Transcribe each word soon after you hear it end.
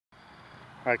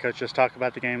All right, Coach, just talk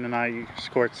about the game tonight. You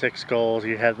scored 6 goals.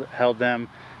 You held them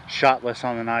shotless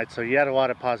on the night, so you had a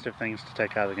lot of positive things to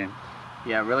take out of the game.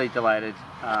 Yeah, really delighted,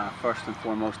 first and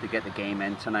foremost, to get the game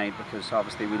in tonight, because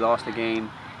obviously we lost the game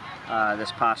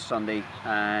this past Sunday,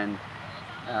 and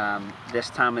this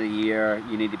time of the year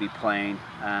you need to be playing,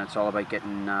 and it's all about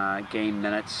getting game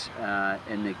minutes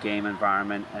in the game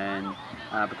environment. And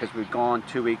because we've gone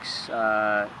 2 weeks,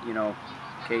 you know,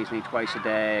 occasionally twice a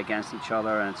day against each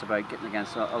other, and it's about getting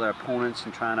against other opponents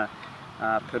and trying to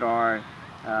put our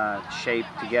shape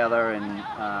together, and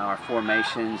our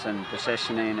formations and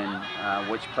positioning, and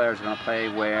which players are going to play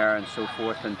where and so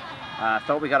forth. And I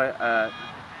thought we got a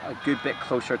good bit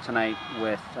closer tonight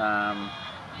with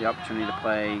the opportunity to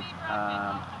play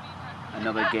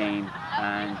another game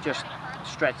and just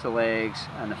stretch the legs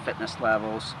and the fitness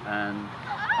levels, and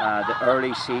the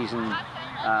early season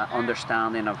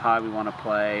understanding of how we want to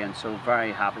play. And so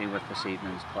very happy with this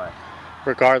evening's play.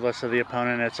 Regardless of the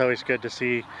opponent, it's always good to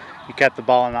see you kept the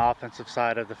ball on the offensive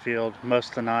side of the field most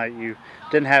of the night. You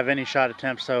didn't have any shot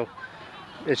attempts, so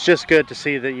it's just good to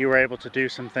see that you were able to do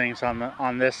some things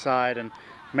on this side, and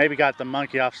maybe got the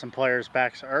monkey off some players'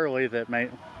 backs early that may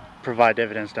provide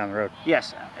dividends down the road.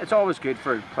 Yes, it's always good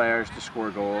for players to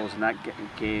score goals, and that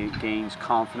gains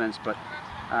confidence. But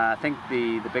I think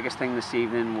the biggest thing this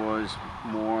evening was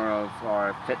more of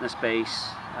our fitness base,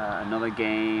 another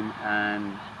game,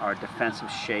 and our defensive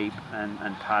shape and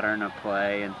pattern of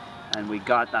play, and we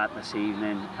got that this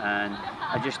evening. And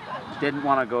I just didn't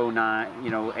want to go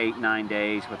 8-9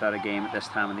 days without a game at this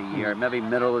time of the year. Maybe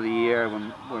middle of the year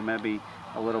when we're maybe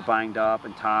a little banged up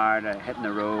and tired, hitting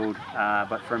the road.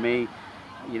 But for me,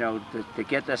 you know, to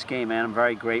get this game in, I'm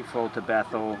very grateful to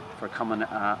Bethel for coming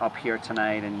up here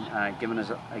tonight and giving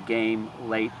us a game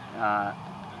late,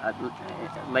 at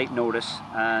late notice,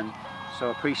 and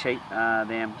so appreciate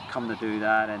them coming to do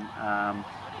that. And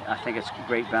I think it's a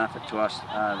great benefit to us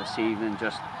this evening,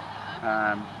 just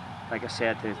like I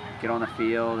said, to get on the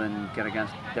field and get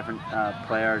against different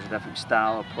players, a different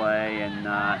style of play, and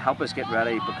help us get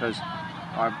ready, because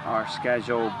our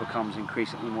schedule becomes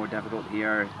increasingly more difficult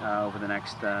here over the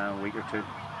next week or two.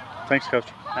 Thanks, Coach.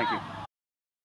 Thank you.